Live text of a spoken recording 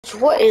So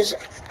what is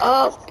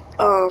up?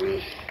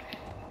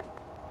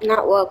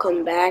 Not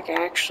welcome back,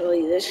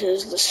 actually. This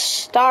is the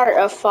start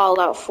of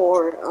Fallout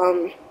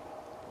 4.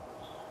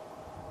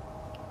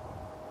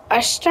 I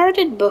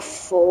started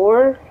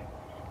before,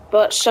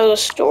 but so the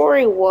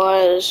story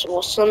was,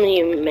 well, some of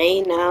you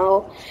may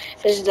know,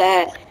 is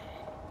that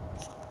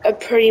a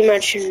pretty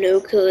much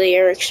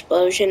nuclear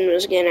explosion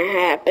was gonna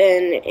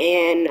happen,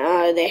 and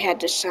they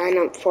had to sign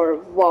up for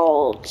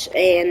Vault,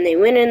 and they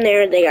went in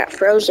there, they got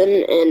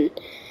frozen, and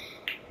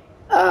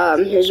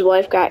his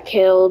wife got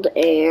killed,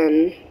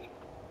 and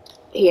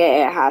he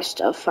has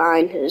to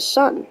find his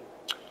son.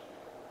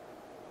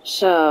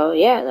 So,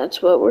 yeah,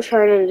 that's what we're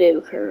trying to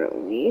do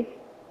currently.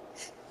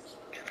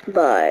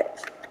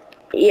 But,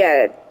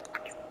 yeah,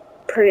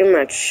 pretty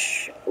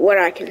much what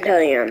I can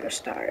tell you on the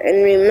start.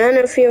 And we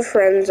met a few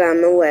friends on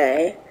the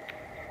way.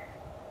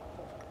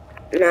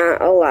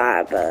 Not a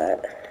lot,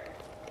 but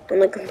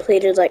only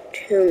completed like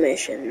 2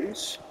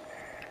 missions.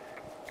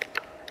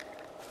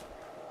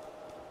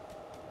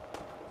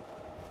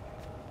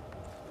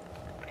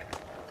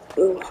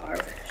 Ooh,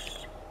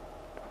 harvest.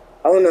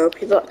 Oh no,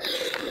 people.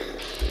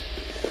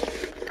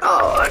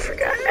 Oh, I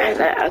forgot.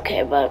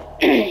 Okay, but.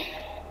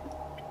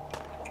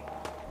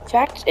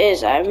 Fact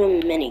is, I have a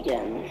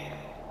minigun.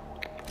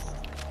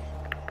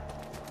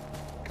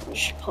 I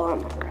should pull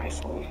out my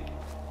rifle.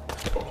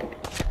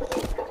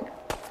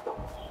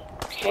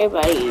 Okay,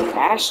 buddy, you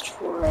asked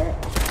for it.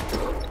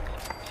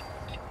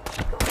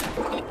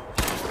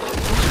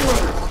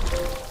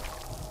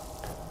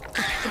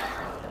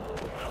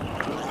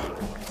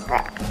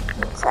 Crap.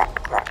 Crap,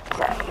 crap,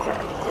 crap, crap,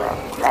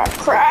 crap, crap,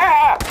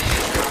 crap!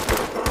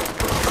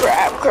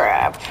 Crap,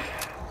 crap.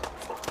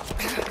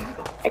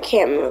 I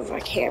can't move, I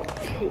can't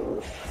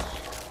move.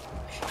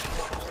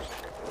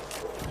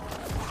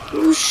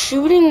 Who's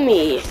shooting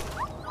me?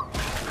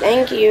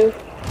 Thank you. I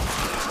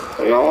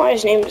don't know why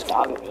his name is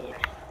Dogmeat.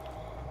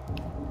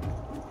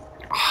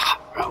 Ah,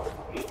 bro.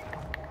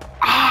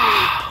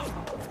 Ah!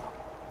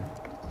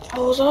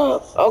 What's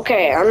up?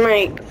 Okay, I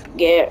might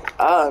get,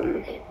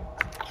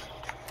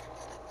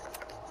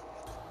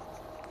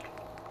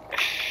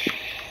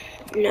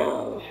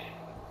 no.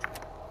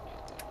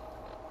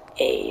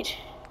 Aid.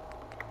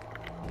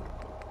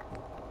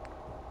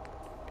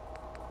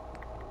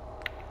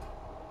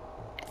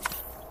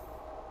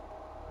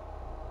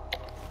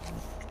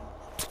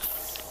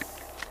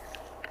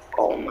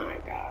 Oh my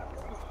god,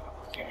 bro.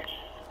 Okay.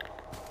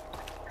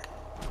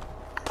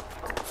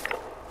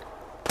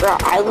 Bro,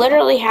 I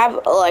literally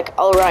have, like,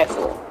 a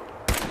rifle.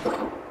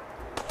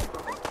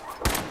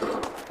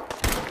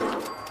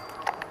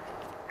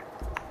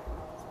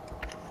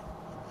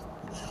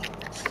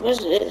 What is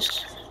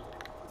this?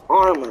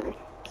 Armor.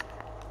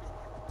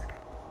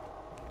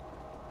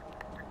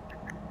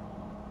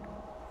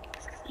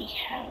 Yeah.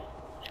 I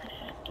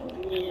don't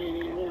need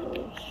any of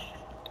those.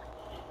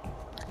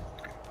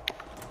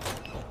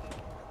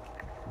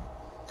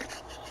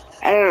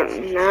 I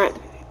don't not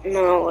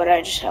know what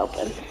I just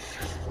opened.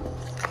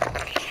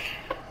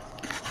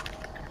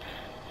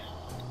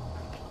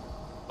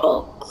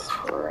 Oh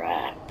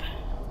crap.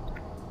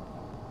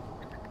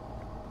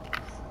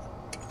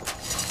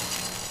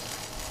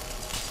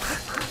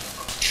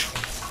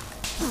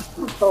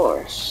 Of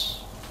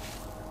course.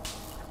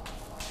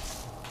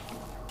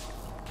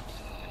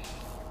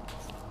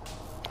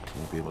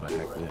 Won't be able to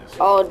hack this.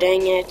 Oh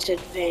dang it, it's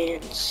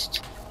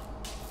advanced.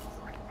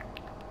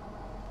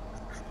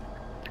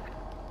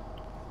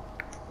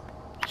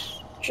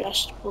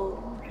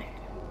 Adjustable.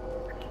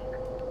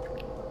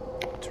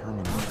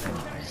 Terminal.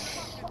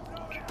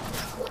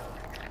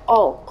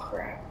 Oh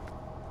crap.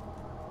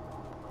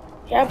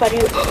 Yeah, buddy.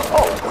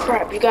 Oh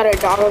crap, you got a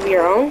dog of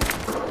your own?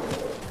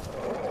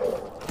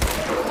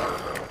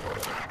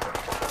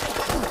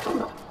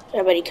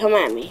 Yeah, buddy, come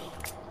at me.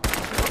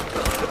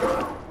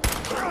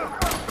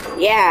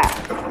 Yeah,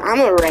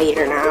 I'm a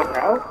raider now,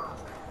 bro.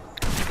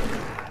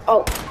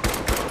 Oh.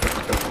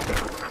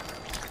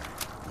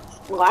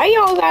 Why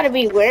y'all gotta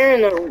be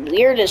wearing the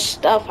weirdest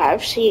stuff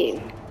I've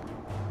seen?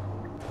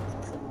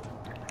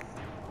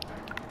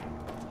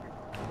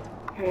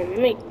 Let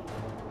me...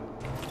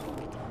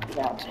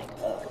 I'll take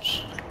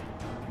those.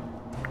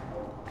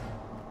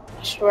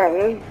 I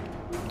swear,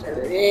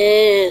 there it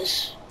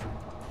is.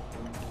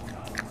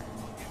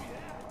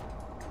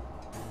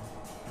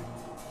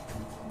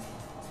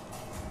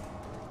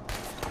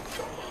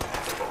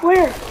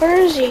 Where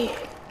is he?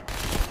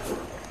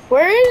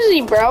 Where is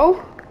he,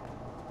 bro?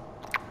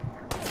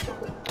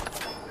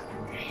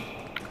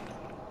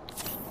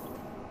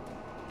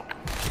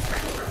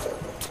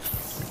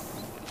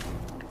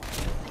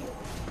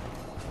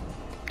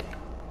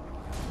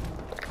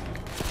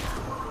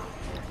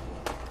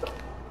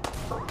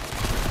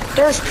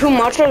 There's too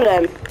much of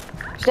them.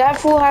 Does that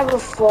fool have a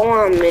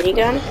full-on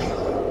minigun?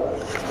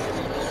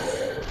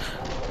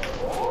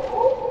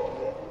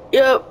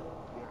 Yep.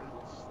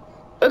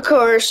 Of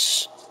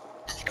course.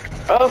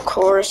 Of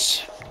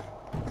course.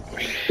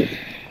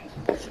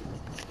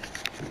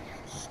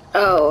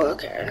 Oh,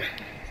 okay.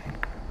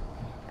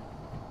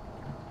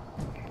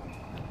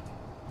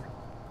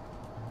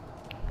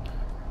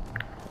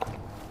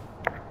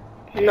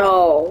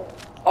 No.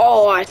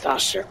 Oh, I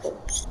thought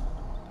circles.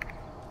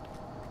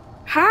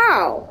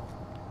 How?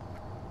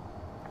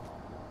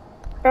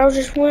 I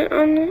just went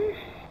on the...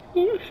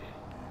 Yeah.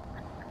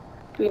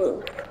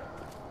 Move.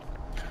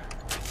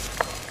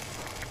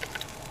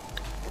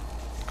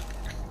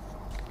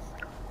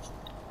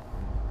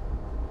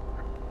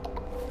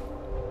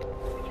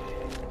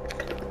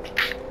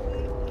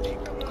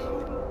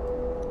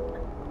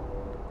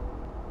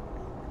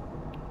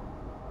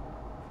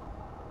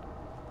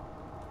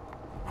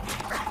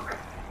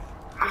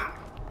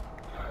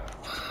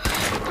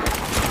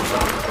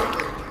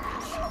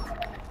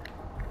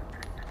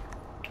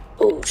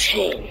 Oh,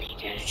 chain. You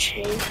got a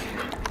chain.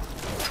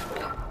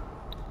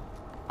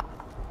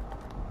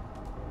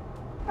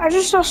 I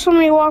just saw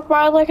somebody walk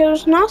by like it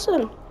was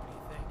nothing.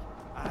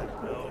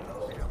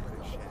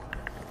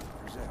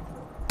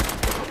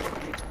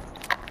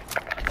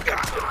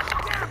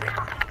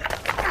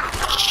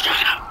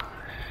 Shut up.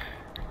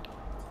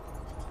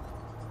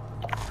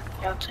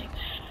 Yeah, I'll take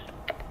that.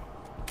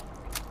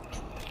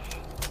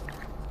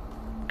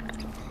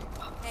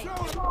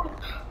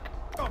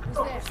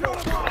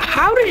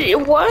 How did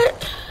it?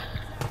 What?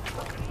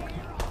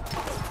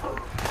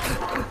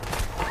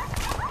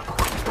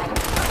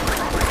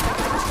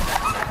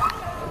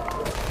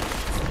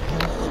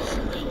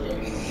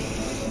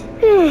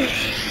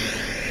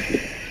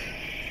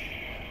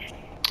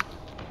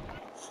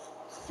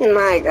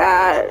 My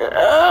God.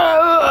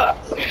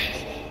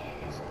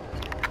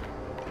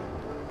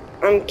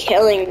 I'm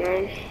killing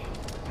them.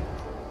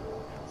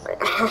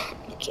 I'm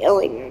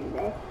killing them,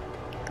 bro.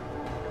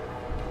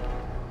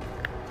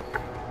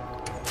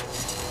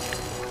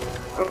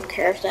 I don't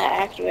care if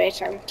that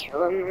activates, I'm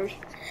killing them.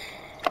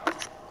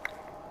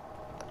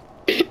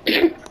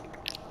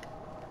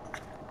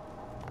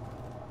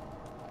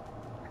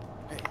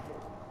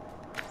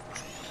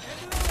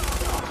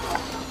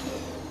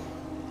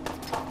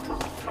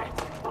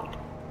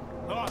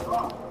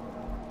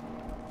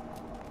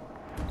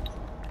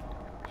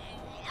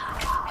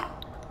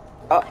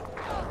 Oh,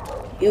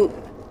 you.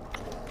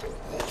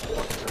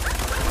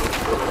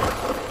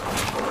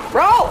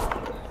 Bro!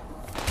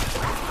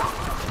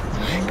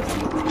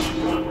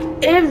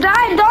 It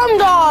died, dumb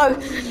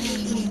dog!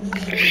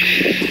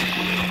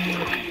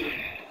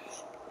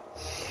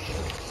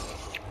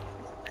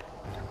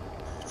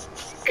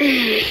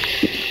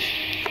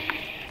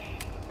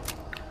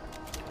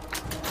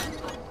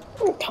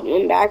 I'm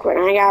coming back when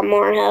I got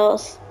more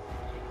health.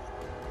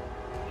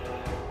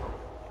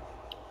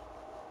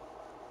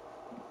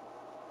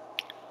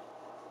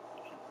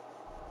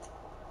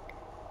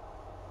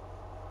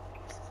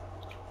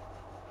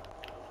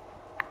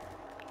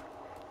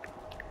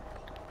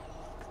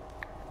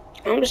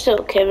 I'm still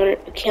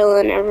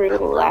killing every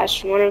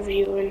last one of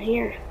you in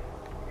here.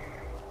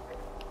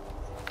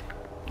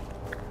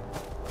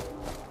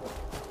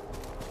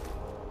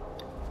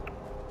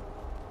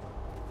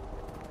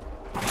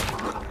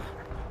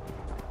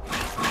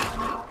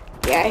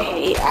 Yeah,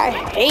 I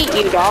hate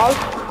you, dog.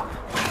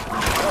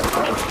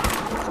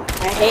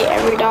 I hate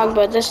every dog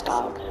but this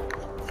dog.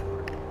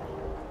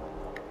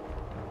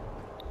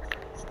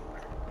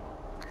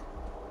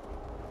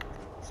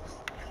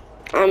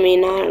 I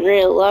mean, not in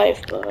real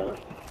life, but...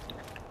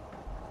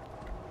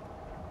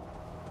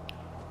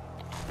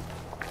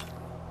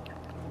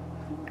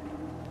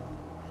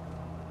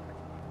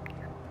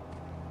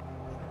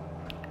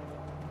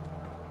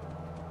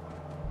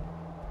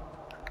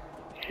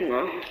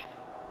 No.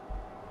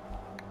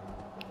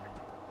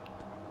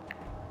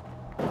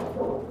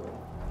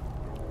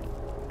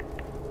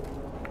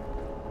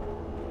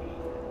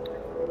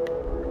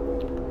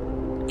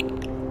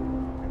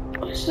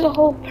 What's the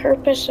whole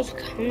purpose of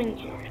coming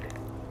here?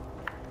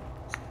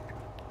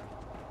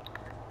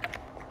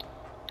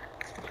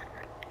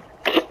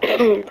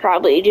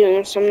 Probably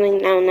doing something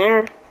down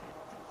there.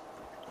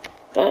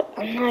 But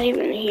I'm not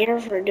even here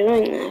for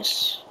doing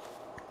this.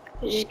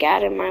 It just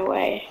got in my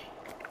way.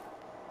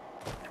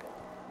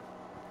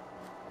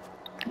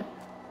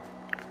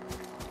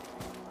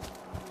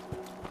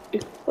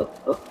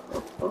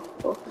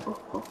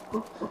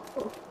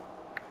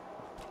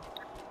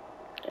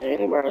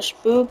 Dang, bro,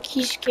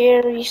 spooky,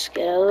 scary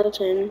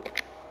skeleton.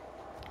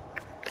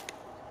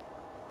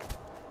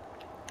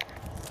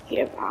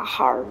 Yeah, I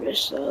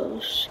harvest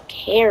those.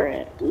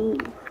 Carrot, ooh.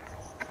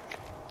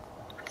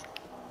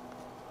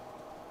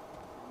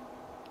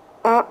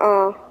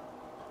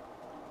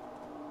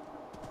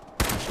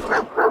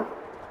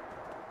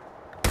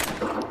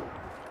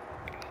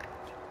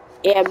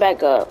 Yeah,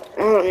 back up.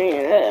 I don't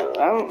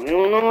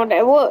even know what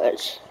that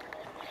was.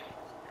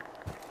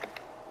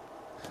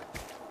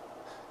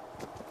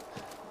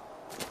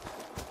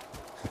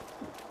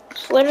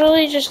 It's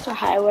literally just a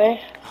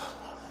highway.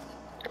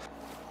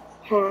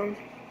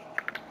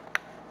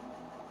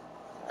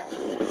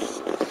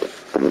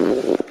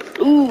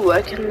 Ooh,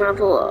 I can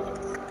level up.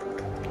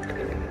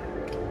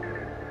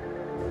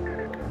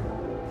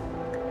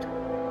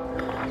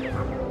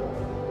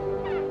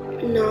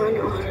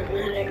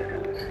 Non-automatic.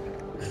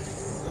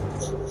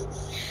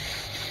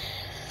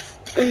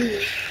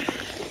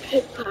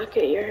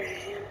 Pickpocket your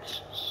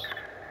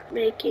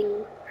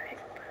making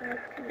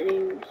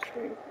pickpocketing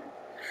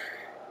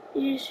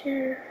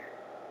easier.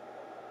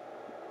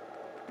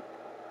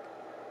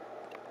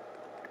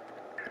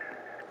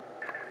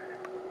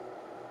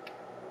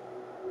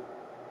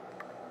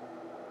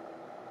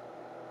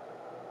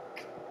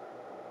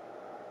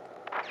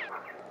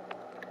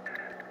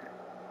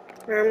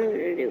 I'm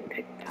gonna do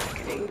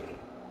pickpocketing.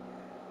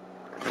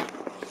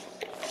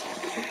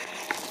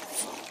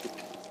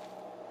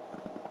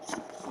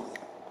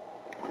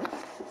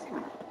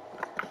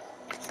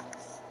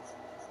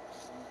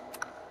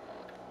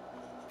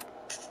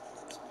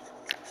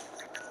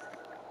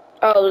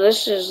 Oh,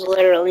 this is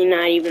literally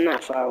not even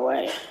that far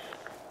away.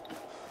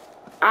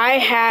 I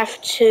have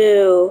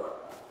to...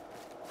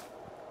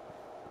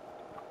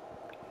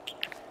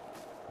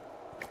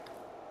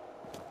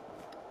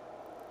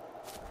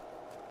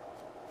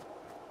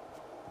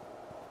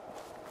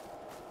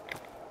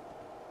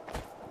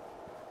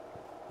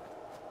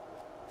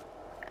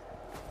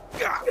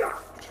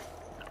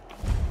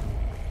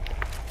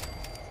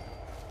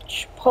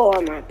 Just pull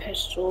out my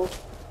pistol.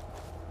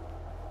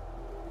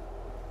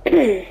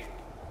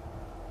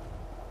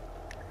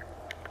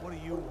 What do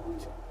you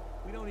want?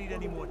 We don't need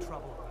any more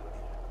trouble around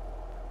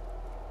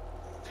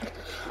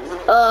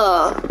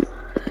here.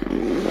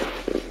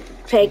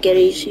 Take it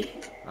easy.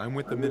 I'm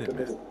with the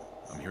Minutemen.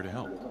 I'm here to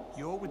help.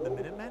 You're with the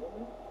Minutemen?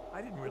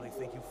 I didn't really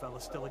think you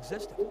fellas still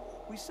existed.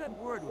 We sent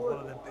word with one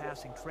of them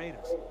passing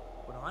traders.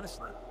 But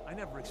honestly, I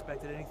never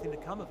expected anything to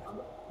come of it.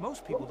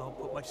 Most people don't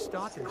put much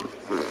stock in it.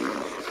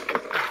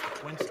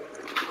 Wednesday.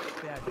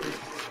 Bad business.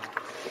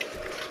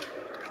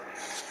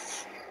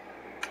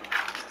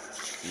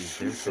 Is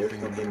there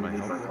something you need my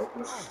help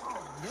with?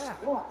 Oh,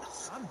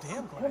 yeah. I'm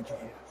damn glad you're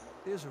here.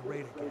 There's a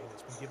raider gang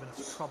that's been giving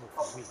us trouble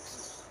for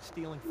weeks.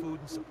 Stealing food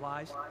and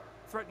supplies,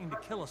 threatening to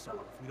kill us all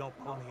if we don't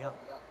pony up.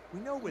 We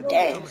know where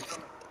they're coming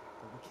from,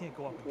 but we can't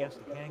go up against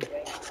a gang.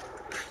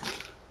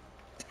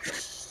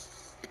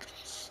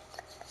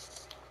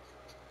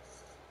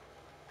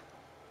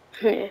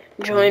 Join Will you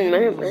be willing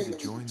Minutemen. to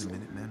join the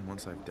Minutemen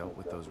once I've dealt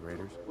with those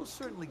raiders? We'll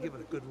certainly give it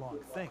a good long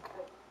think.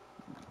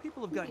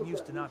 People have gotten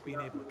used to not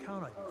being able to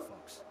count on you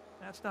folks.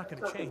 That's not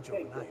going to change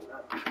overnight.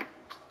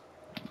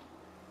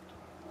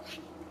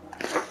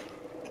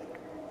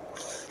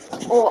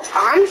 Well,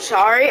 I'm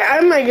sorry.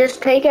 I might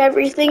just take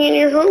everything in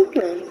your home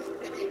then.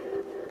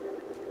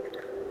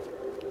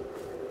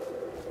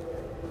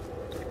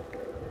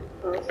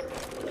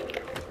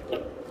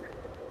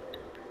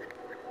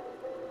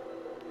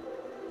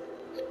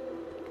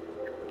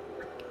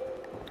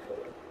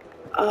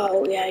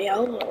 Oh, yeah,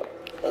 y'all.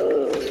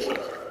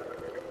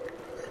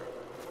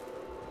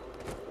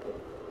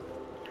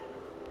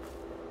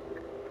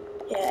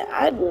 Yeah,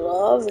 I'd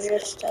love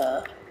just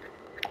to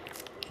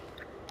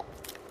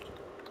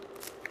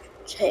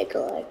take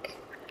like.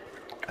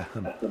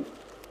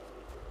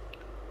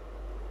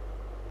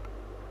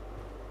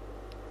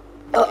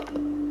 Oh, I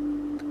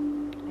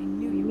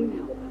knew you would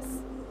help us.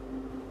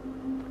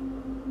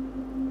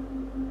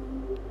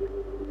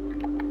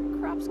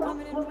 Crop's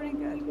coming in pretty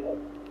good.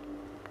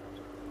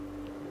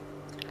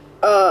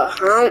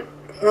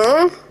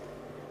 huh?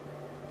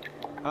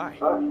 Hi.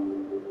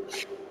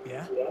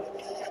 Yeah?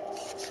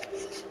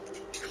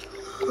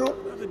 How,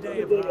 Another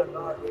day of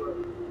hard work.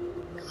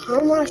 how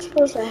am I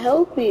supposed to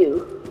help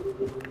you?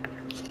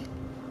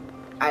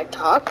 I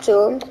talked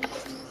to him.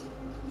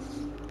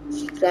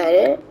 Is that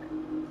it?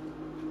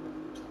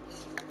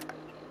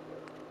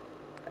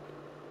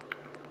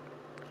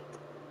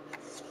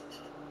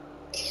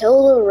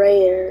 Kill the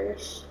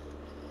raiders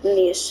in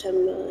the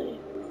assembly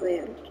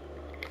plant.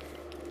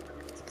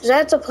 Is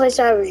that the place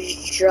I was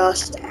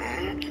just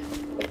at?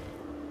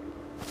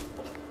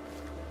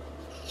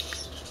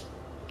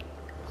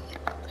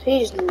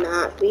 Please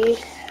not be.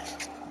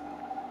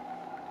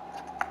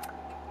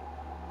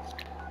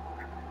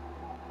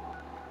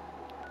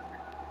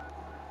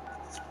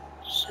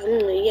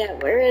 Suddenly, yeah,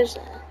 where is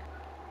that?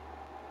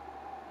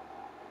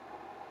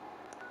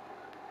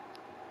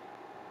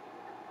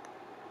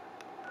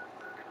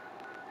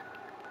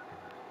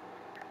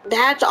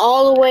 That's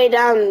all the way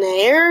down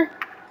there?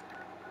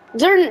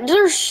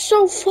 They're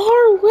so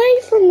far away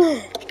from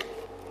that.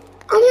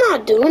 I'm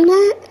not doing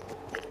that.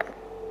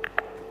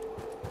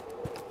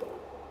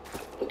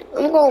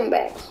 I'm going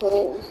back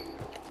home.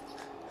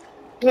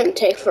 It's gonna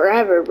take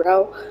forever,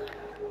 bro.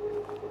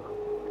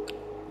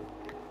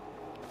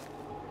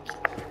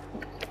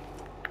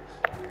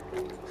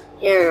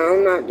 Yeah, no,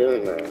 I'm not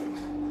doing that.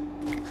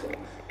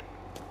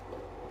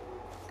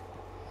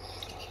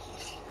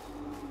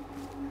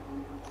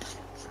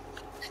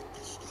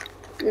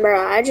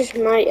 Bro, I just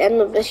might end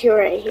the video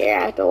right here.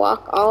 I have to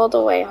walk all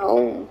the way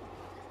home.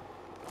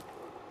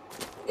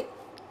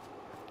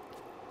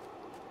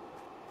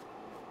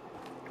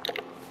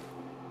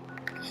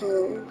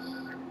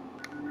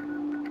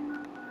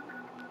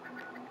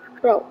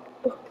 Bro.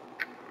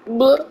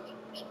 Blah.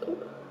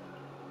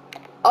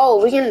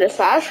 Oh, we can just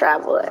fast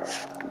travel it.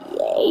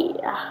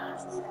 Yeah.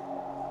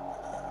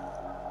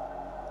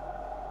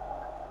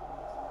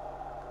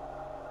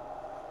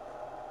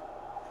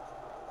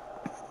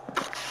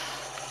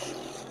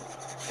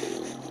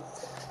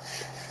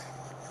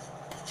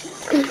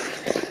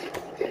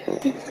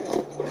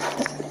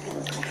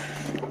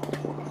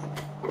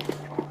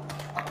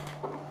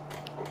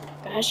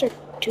 guys are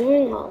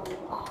doing a lot.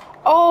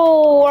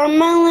 Oh, our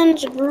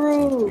melons Seems to be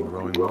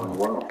grew. growing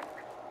well.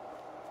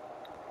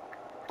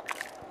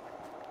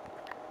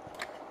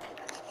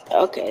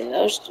 Okay,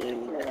 those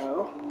didn't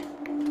grow.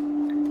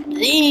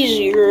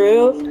 These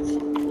grew.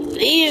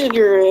 These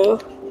grew.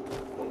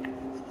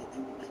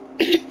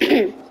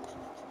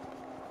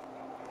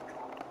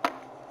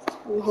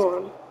 Hold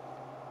on.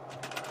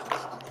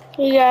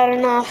 You got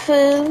enough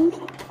food?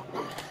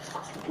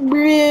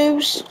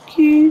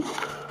 Brewski.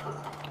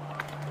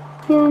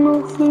 Got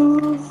enough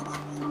food?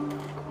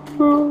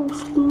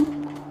 Brewski.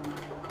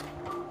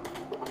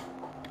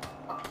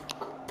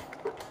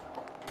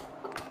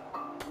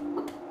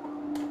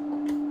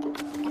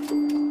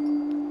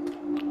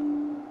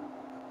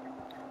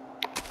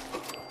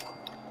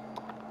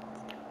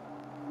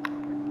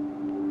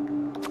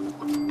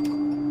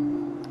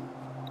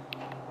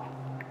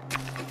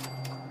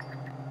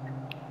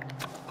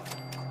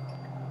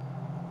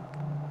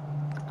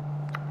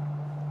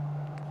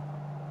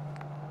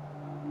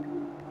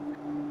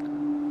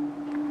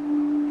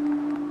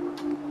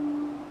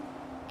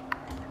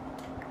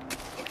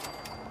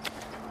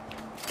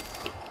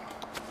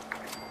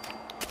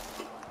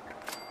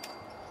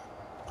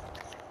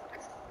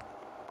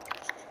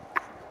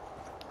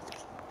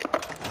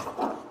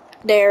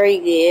 There you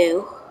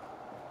go.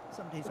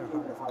 Some days are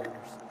harder than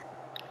others.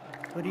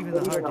 But even the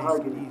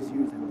hard days get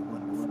easier than the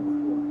one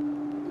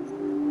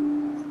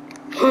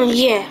before.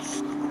 Yeah,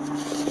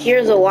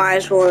 you're the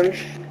wise one.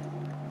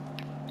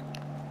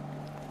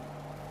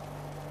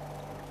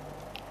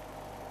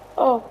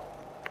 Oh,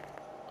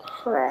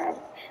 crap.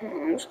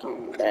 I'm just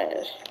going to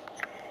bed.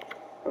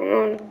 I'm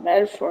going to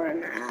bed for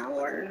an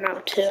hour, no,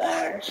 2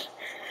 hours.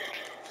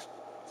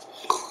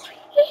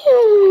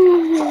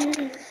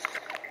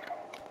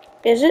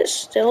 Is it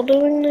still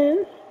doing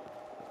that?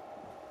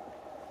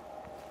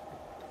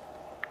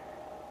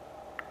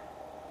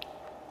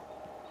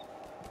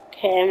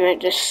 Okay, I might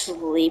just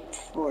sleep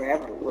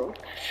forever.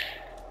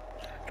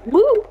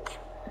 Woo!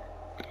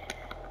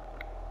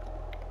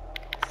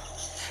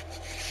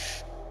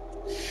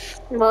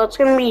 Well, it's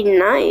gonna be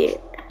night.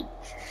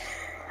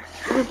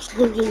 It's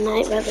gonna be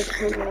night by the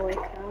time I wake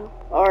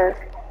up. Or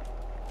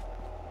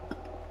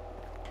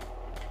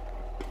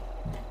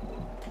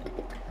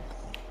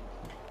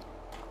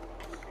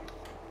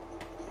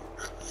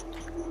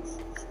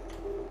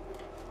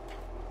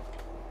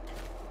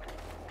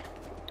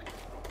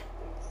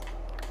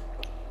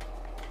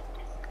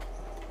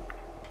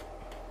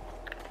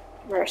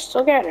I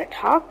still gotta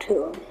talk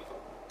to him.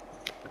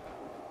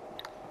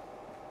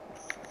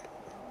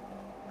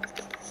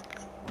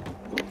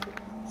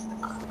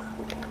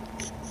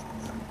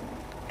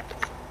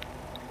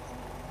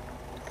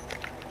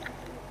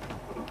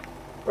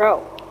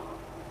 Bro.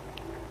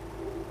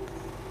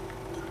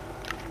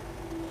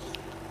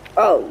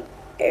 Oh,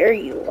 there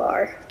you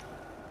are.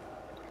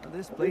 Well,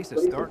 this place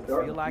is starting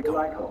to feel like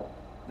home.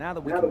 Now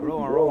that we can grow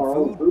our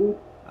own food,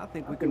 I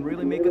think we can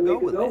really make a go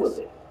with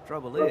this.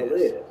 Trouble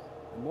is,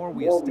 the more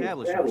we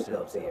establish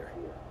ourselves here,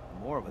 the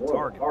more of a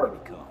target we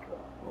become.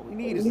 What we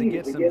need is to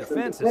get some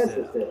defenses set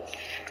up.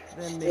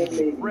 Then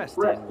maybe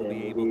Preston will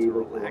be able to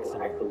relax a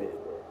little bit.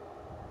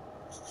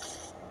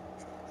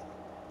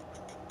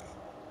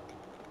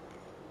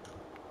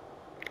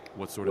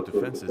 What sort of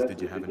defenses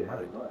did you have in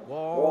mind?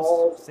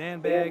 Walls,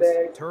 sandbags,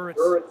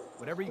 turrets,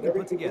 whatever you can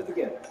put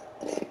together.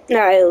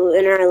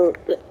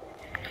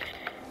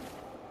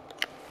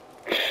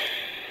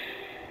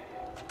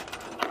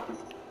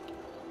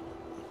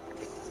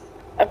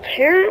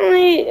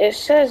 Apparently, it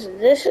says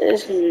this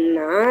is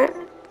not.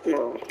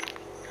 No.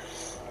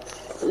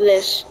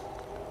 This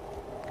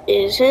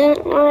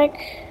isn't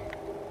like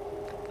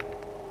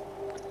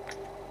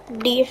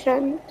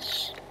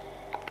defense.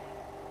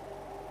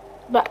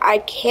 But I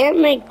can't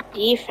make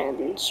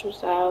defense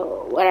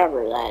without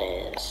whatever that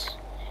is.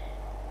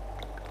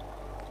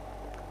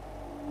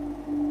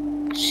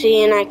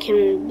 See, and I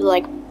can,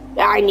 like,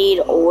 I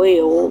need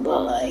oil,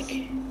 but,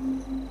 like...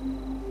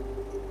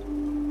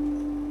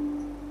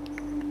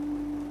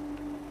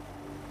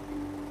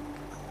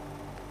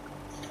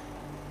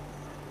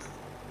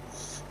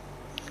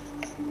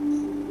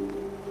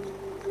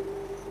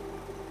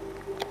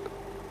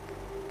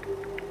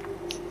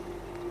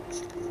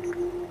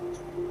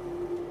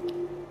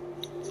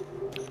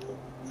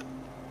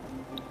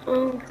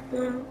 Oh,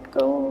 my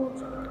God.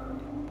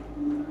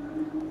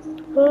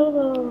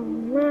 Oh,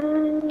 my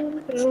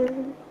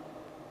God.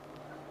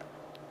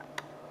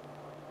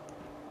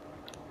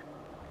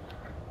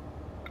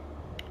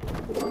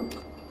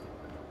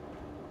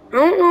 I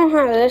don't know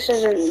how this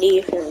isn't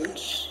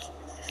defense.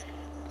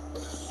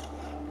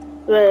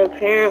 But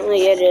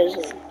apparently it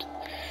isn't.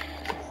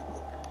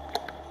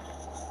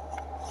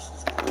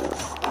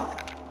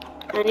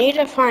 I need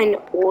to find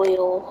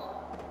oil.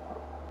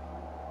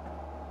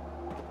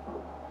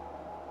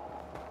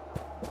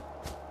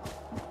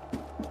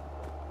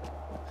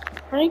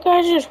 How are you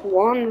guys just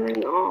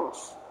wandering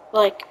off?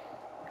 Like...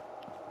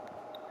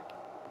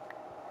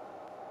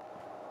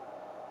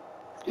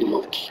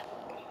 monkey.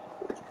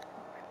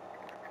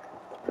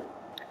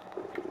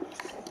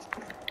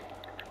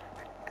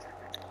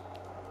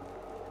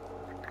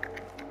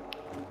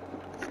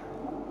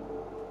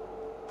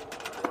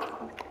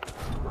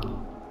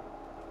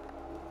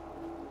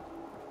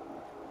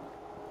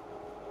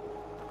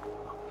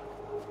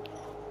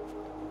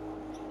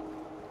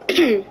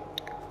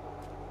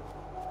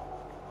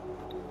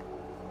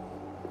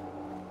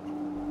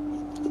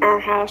 Our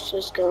house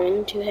is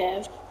going to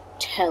have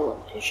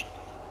television.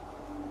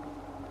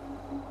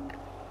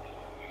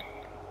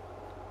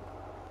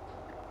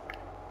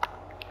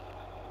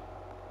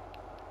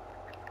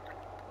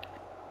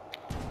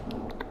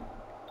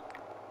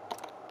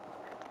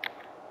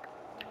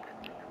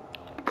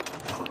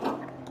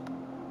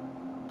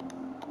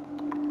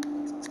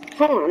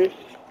 Come on.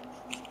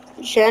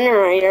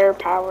 Generator,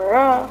 power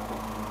up.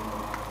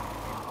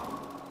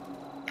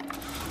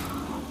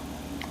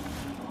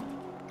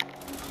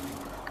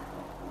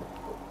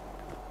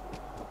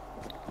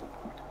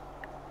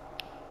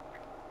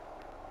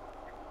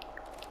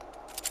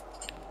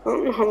 I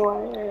don't know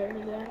why I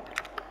did that.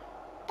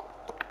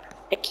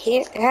 I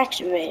can't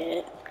activate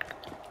it.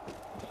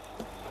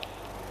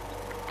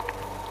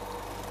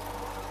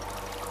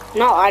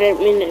 No, I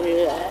didn't mean to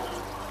do that.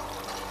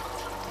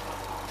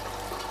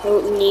 I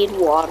don't need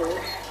water.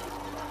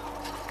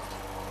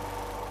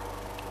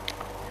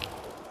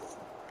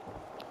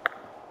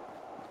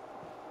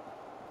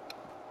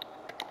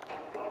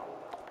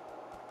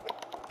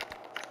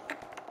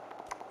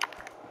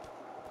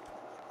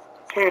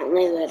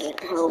 Apparently that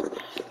didn't help.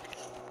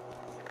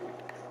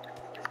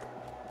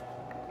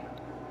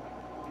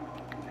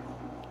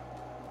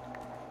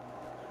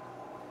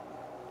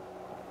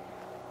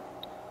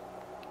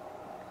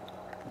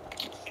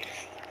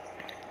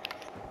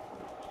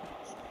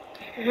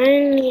 I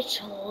need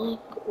to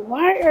look.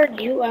 Why are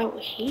you out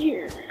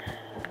here?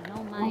 You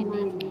don't mind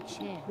making a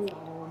chair for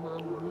old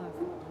Mama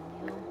Murphy,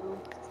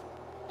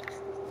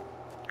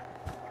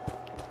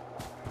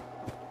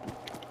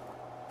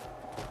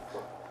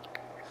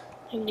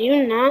 do you? Do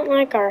you not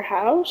like our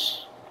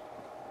house?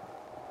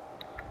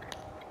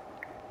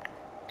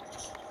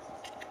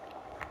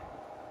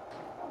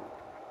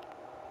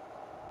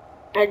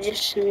 I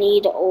just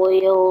need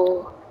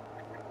oil.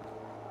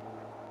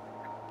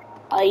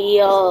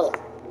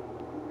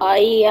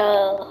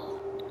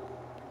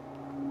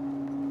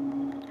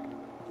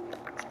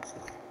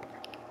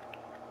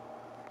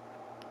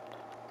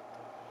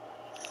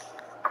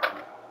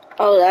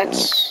 Oh,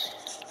 that's...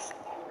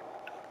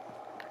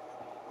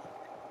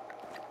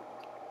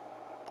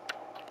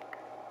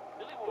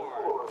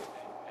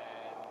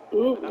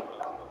 Ooh.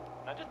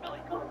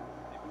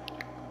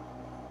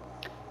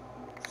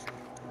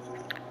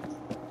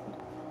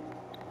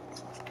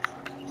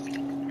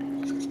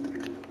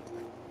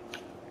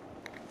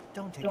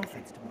 Don't take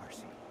offense to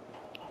Marcy.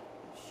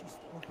 She's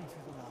working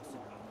through the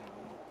lawsuit on her way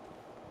home.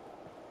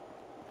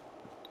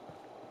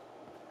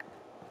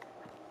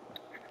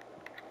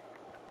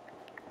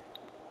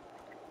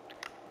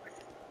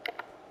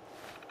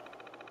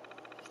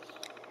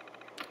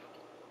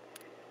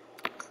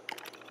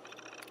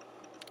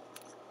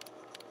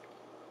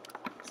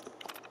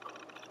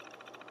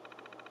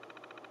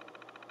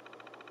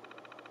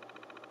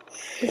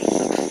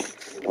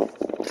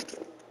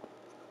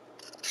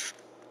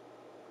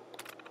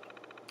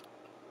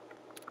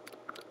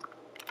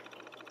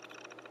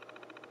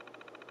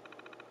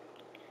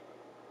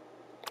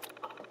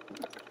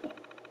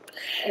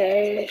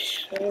 Okay,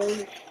 so...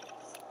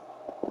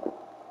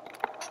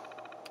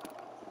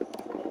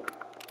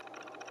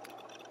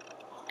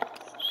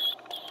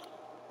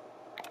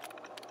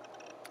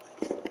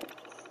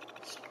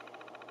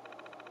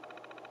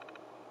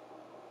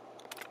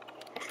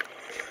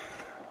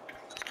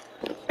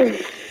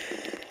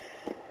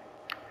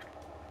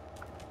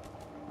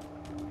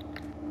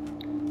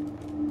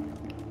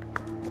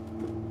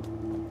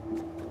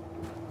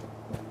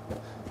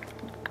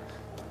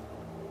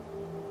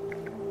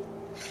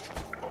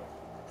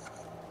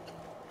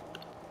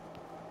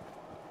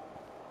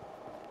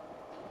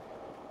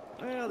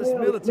 Well, this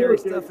military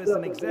stuff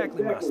isn't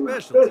exactly my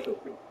specialty.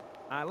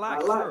 I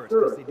like sheriffs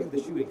because they do the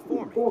shooting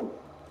for me.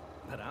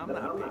 But I'm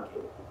not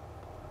picky.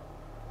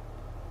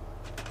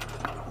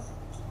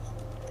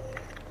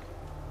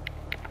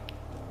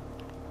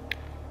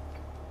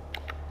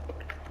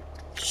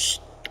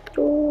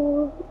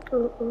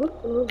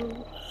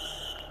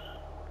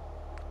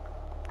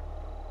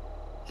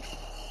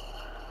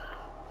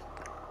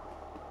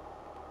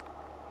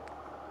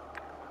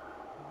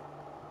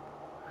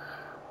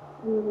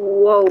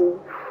 Whoa.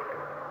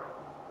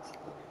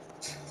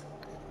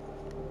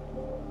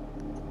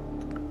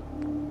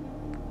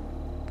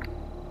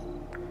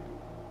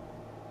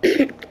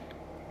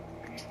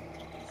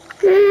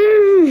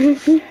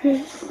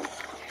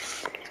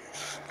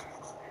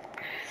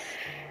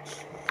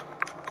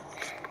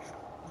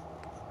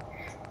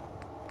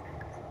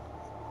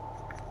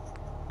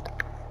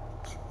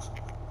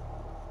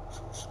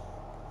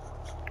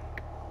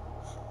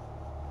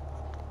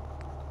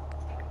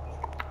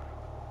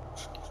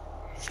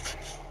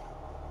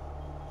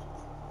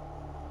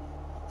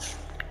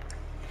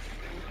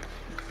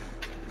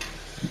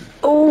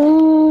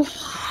 Oh,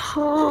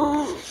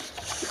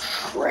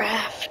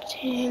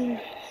 crafting.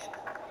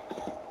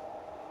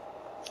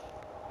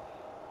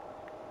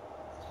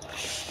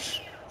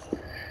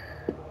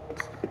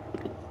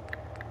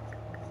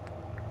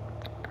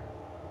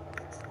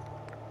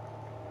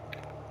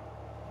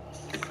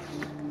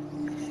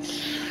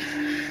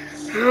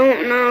 I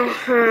don't know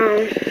how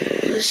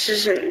this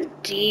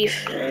isn't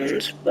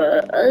defense,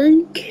 but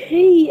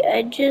okay,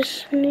 I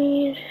just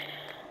need...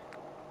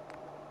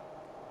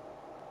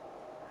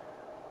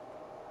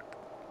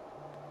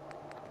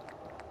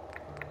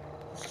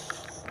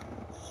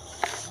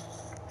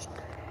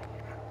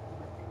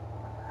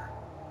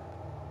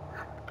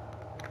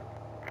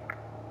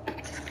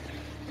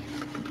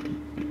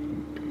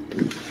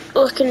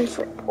 looking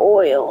for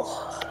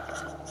oil.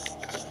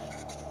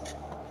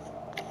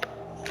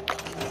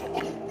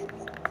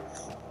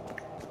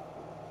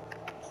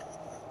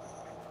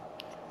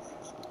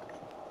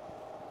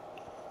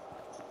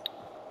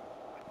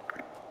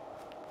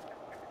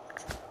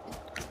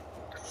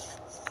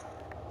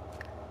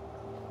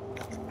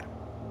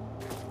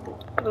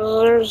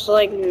 There's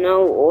like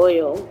no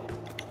oil.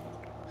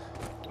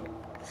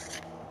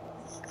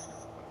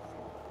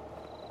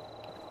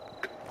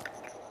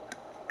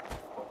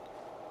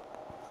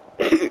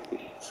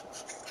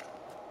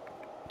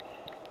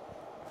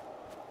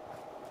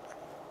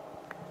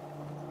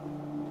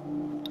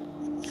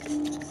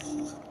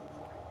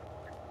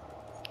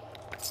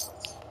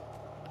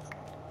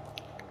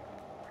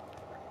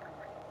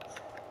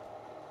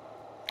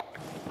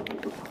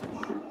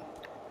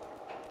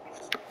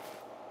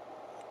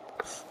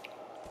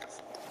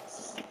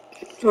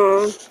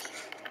 Huh.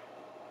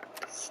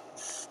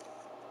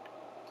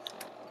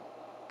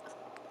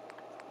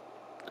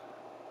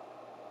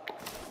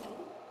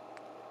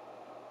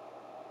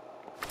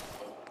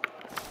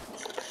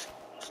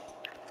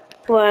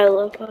 What I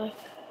look like.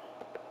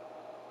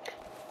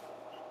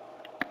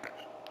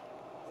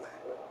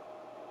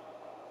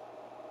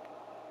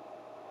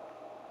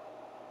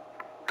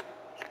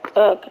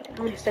 Okay,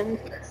 I think.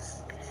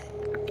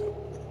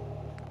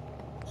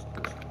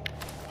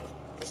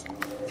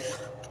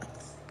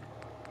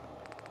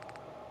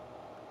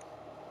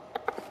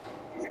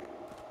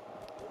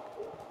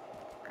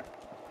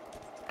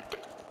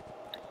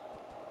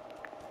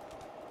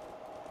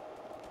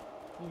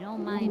 You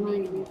don't mind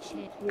making a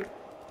chip.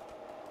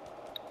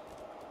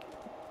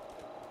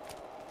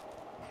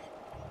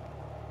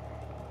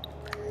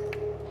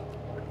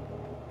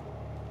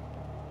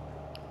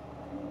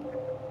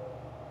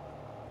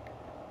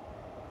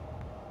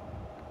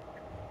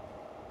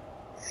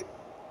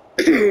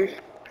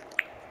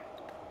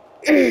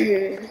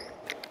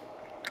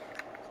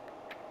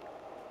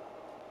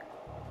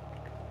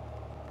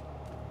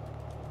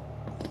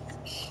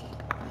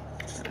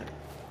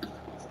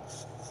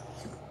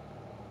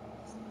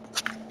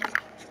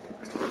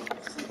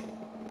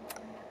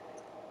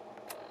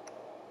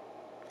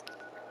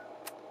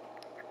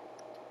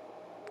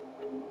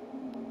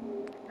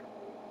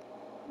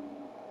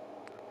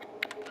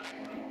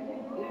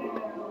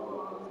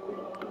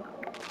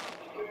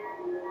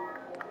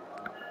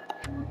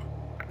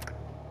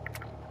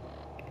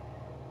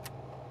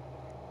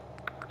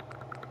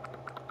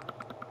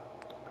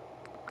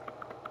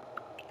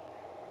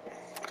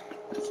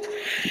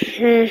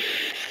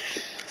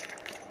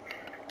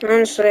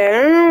 Honestly, I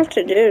don't know what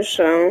to do,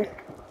 so if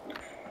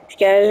you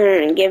guys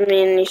want to give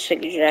me any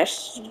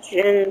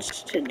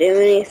suggestions to do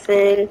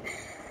anything,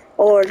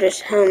 or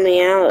just help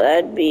me out,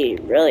 that'd be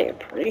really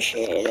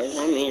appreciated.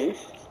 I mean,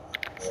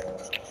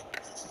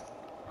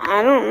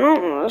 I don't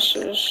know, this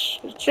is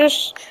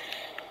just,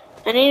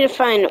 I need to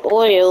find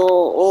oil,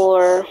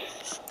 or,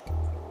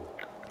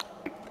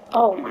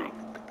 oh my,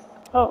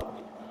 oh,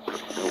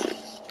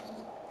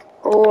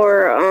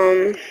 or,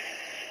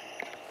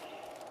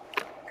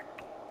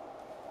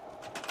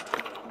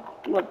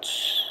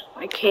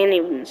 I can't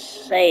even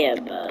say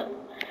it, but,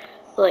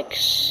 like,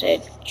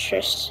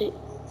 citrusy,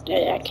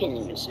 I can't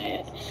even say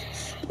it.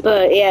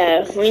 But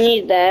yeah, we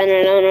need that, and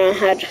I don't know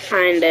how to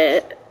find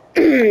it.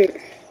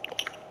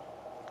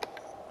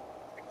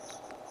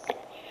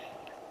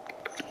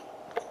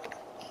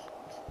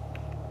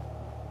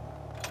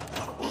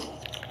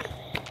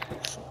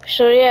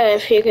 So yeah,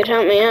 if you could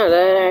help me out,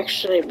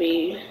 it'd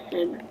be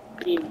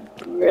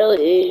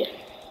really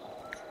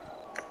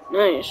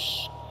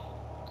nice.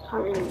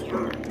 Carving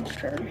yarn,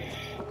 sure.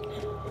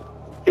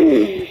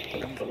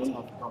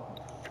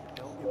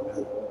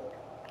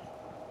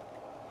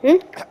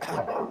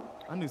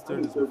 I knew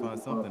Sturgis would find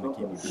something to keep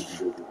you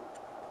busy.